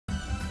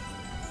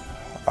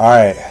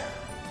Alright.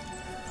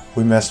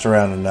 We messed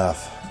around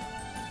enough.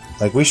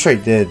 Like, we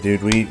straight did,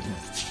 dude.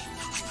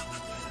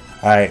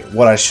 Alright,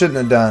 what I shouldn't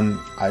have done,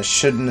 I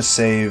shouldn't have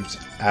saved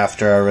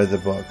after I read the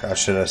book. I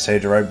should have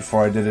saved it right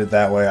before I did it.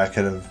 That way I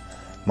could have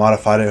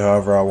modified it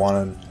however I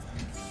wanted.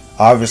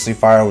 Obviously,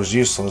 fire was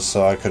useless,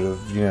 so I could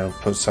have, you know,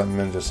 put something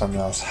into something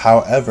else.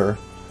 However,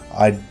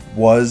 I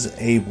was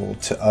able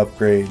to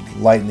upgrade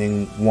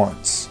lightning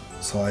once.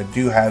 So I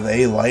do have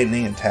a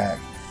lightning attack,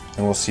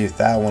 and we'll see if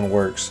that one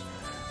works.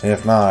 And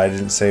if not, I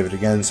didn't save it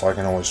again, so I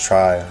can always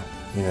try,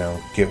 you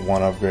know, get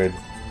one upgrade.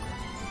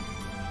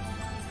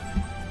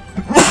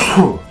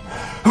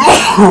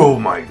 Oh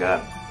my god.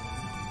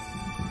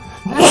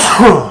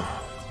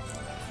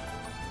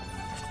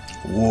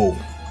 Whoa.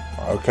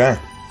 Okay.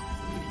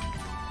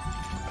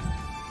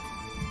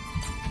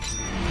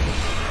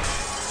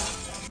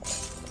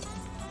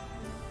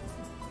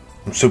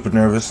 I'm super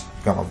nervous.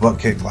 Got my butt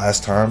kicked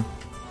last time.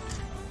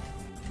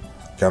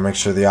 Gotta make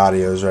sure the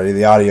audio is ready.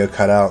 The audio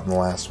cut out in the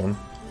last one.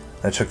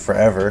 It took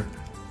forever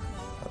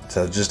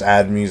to just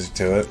add music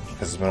to it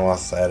because it's been a while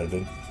since I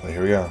edited. But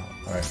here we go.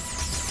 Alright.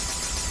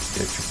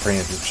 Get your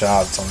preemptive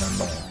shots on that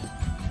button.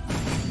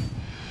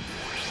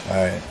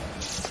 Alright.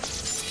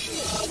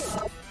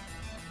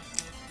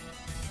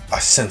 I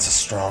sense a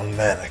strong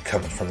mana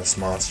coming from this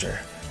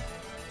monster.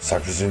 So I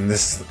presume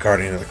this is the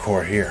guardian of the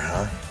core here,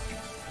 huh?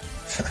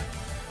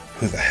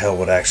 Who the hell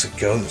would actually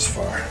go this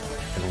far?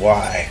 And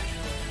why?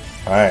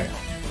 Alright.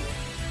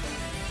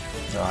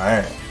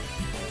 Alright.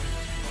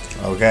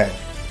 Okay.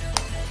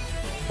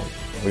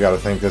 We gotta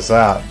think this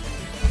out.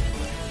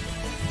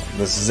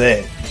 This is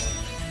it.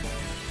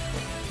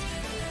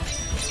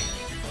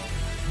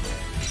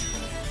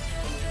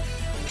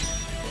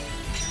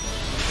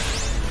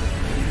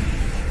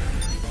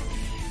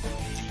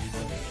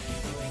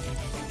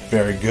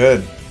 Very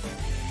good.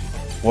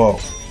 Whoa.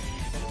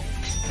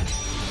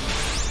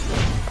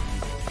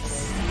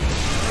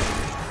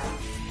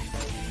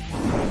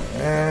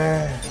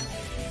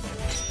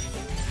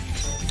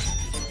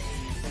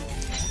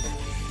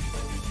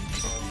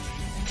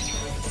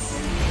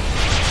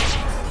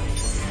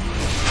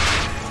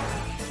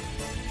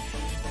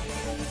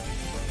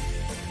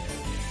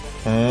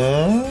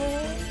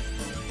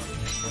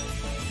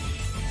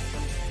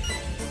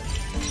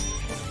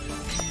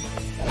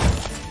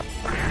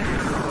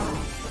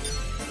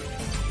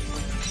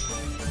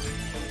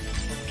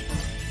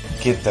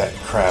 Get that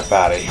crap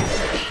out of here.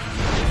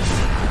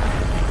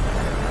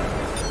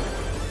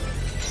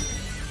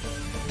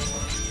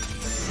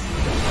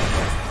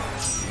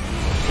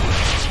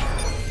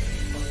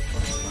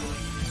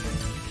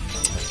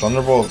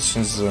 Thunderbolt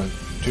seems to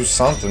do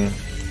something.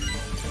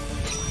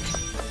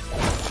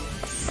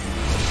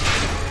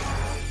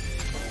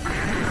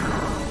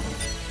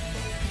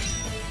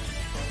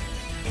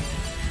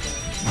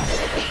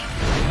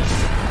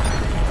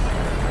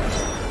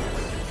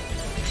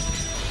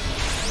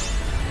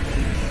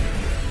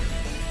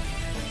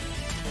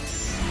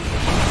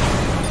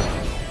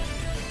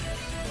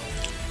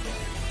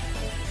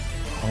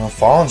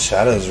 Fallen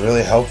Shadow is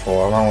really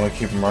helpful. I might want to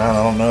keep him around.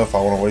 I don't know if I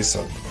want to waste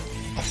a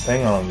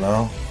thing on him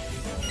though.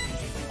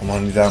 I'm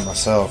gonna need that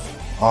myself.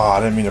 Oh, I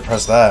didn't mean to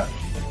press that.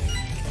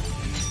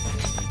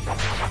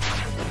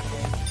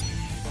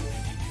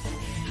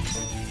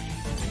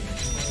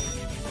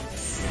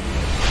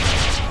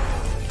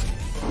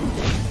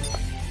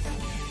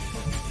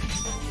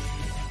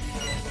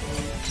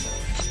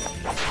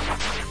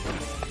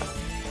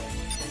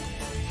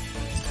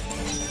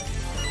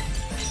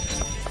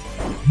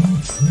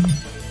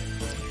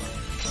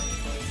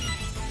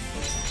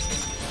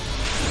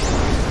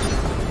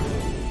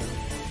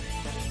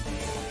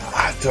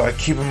 Do I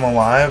keep him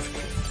alive?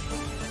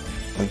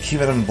 Like,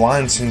 keeping him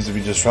blind seems to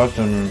be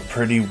disrupting him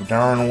pretty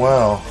darn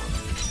well.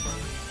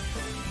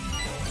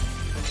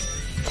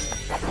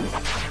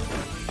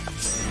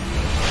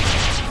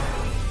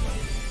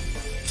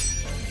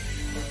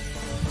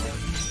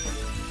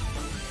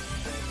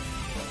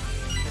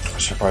 I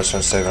should probably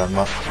start saving up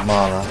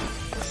mana.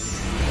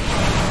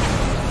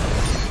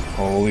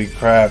 Holy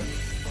crap.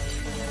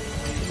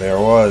 There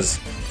was.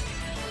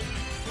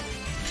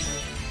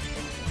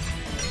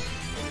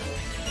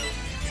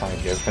 Can I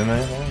give him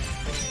anything?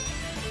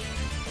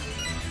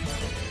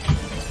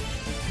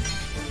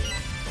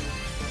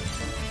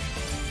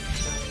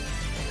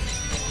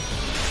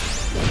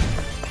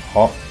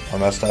 Oh, I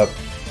messed up.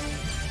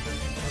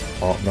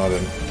 Oh, no I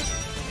didn't.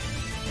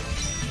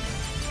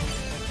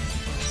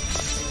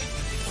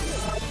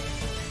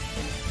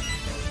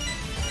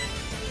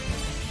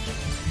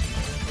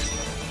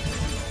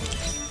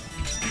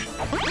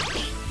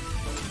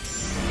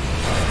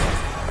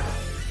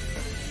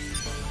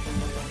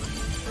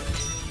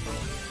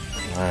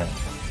 Alright.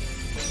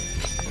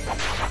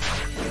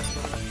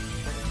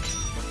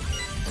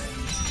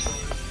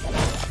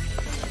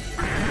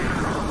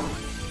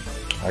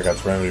 I got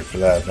the remedy for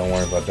that, don't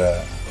worry about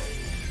that.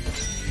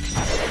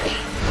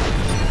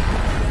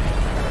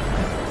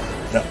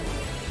 No.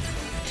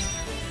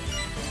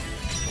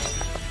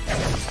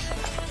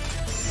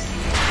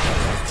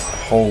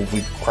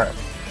 Holy crap.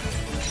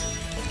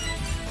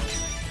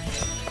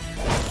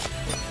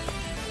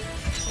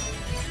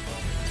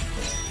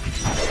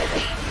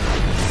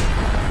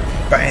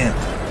 Bam!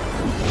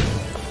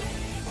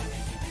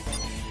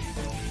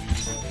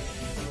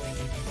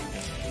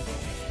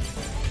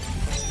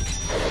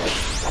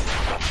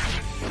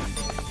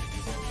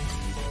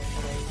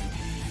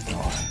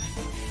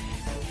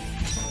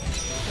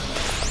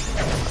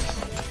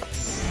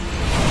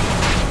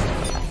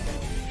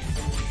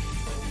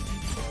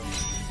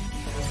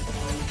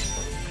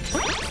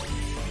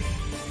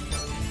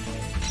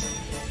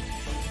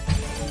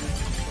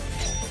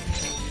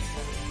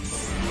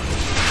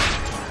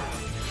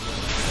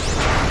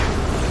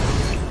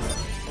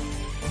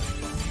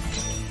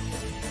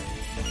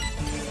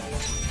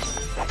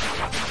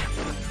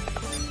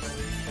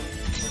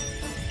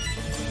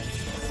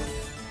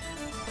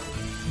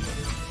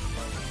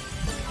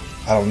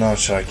 I don't know,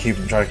 should I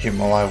try to keep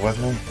him alive with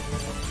me?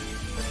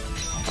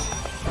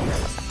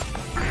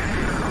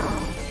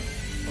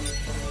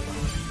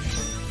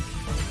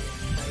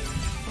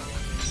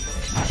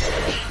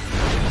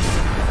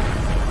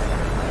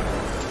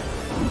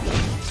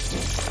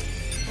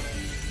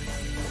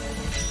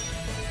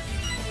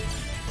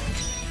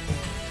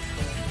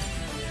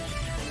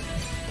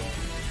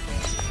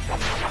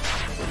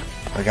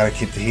 I gotta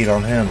keep the heat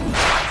on him.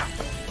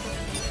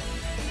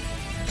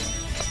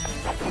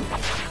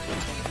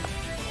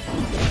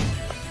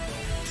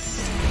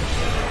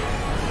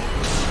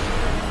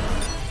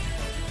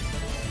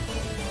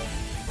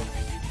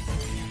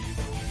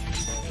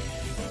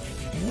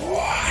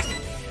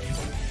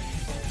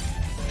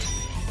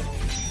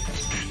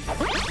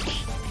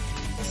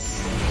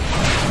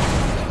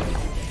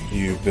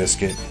 You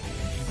biscuit.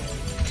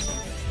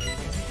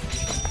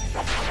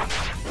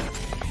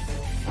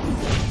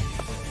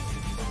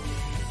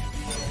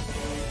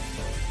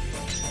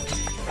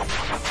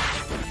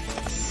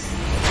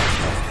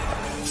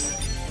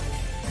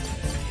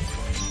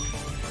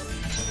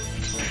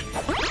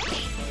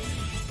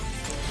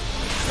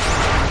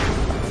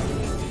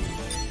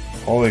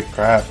 Holy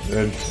crap,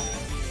 dude.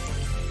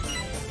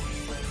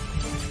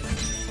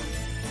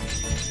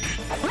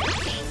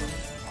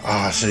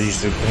 Ah, I should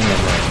use the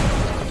green.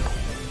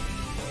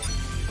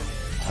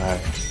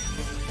 Alright.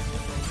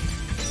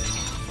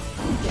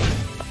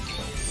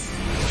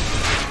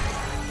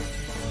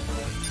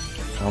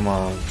 Come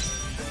on.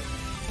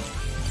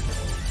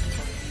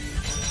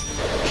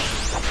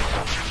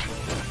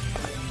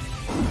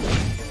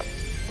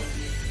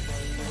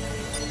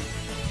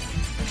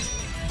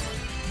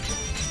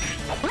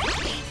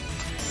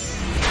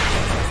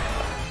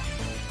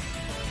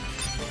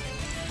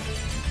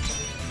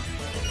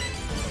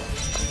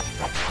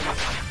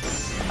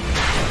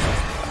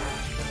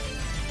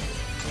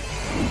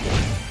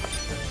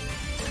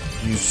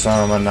 You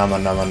son of a nama.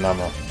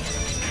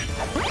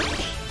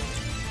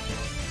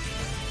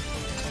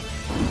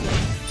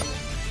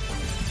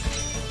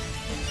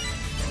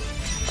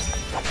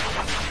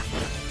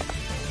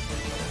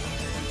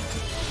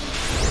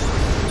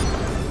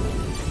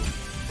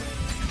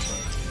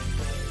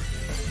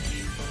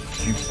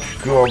 You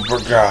go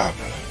gob.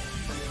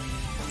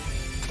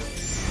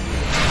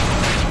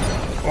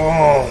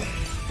 Oh.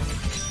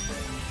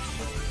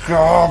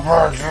 Gob.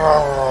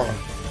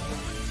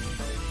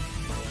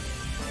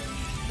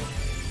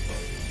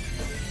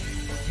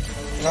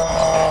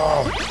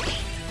 No.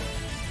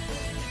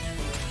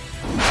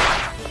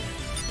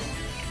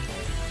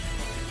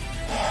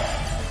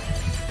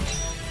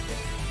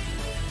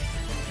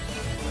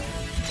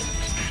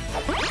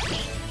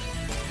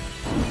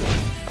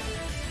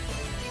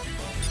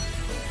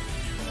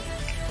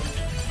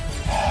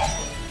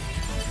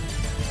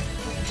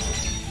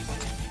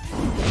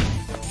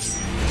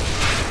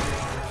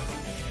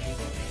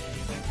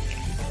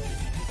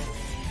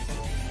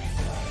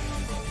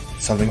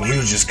 Something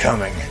huge is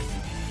coming.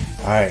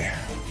 Alright.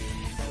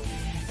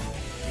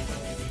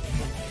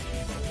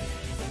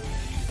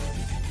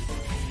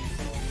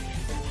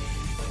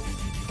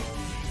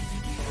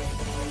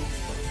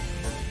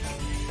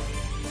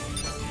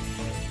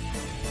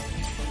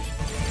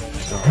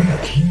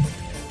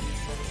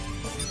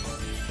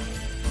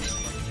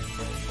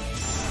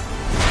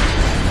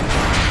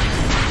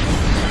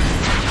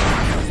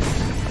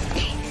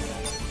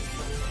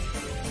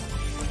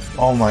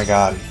 Oh my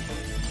god.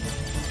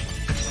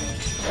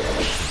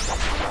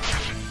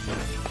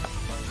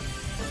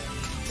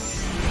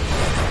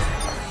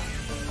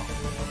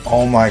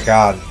 Oh my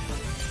god.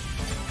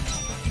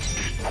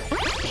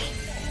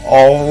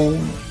 Oh.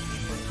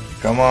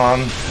 Come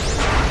on.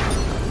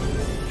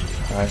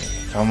 Alright,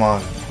 come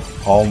on.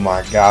 Oh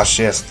my gosh,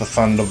 yes, the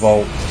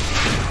Thunderbolt.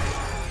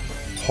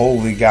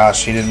 Holy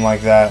gosh, he didn't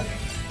like that.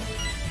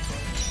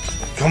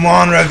 Come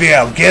on,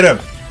 Raviel, get him!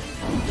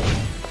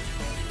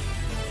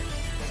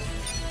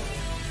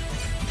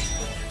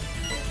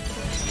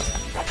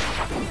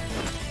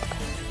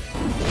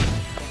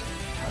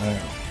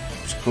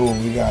 It's cool,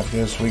 we got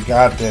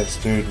this,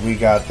 dude, we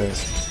got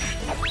this.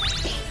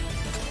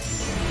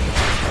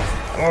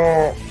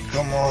 Oh,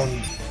 come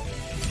on.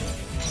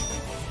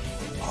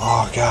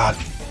 Oh, God.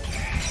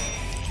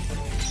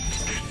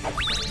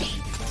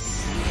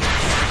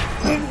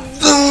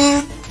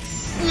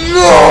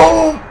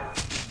 No!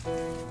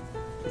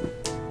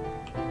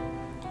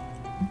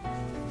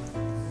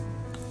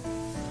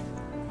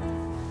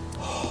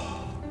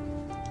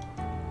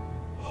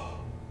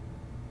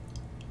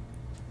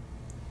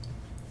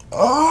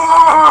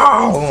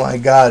 Oh my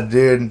god,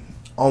 dude.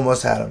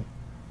 Almost had him.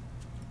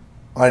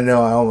 I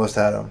know I almost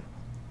had him.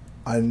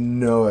 I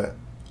know it.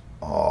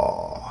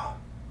 Oh.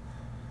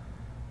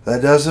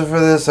 That does it for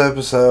this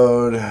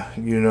episode.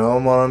 You know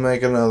I'm gonna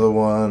make another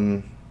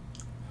one.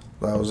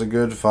 That was a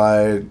good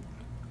fight.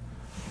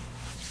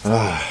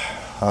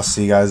 I'll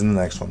see you guys in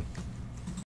the next one.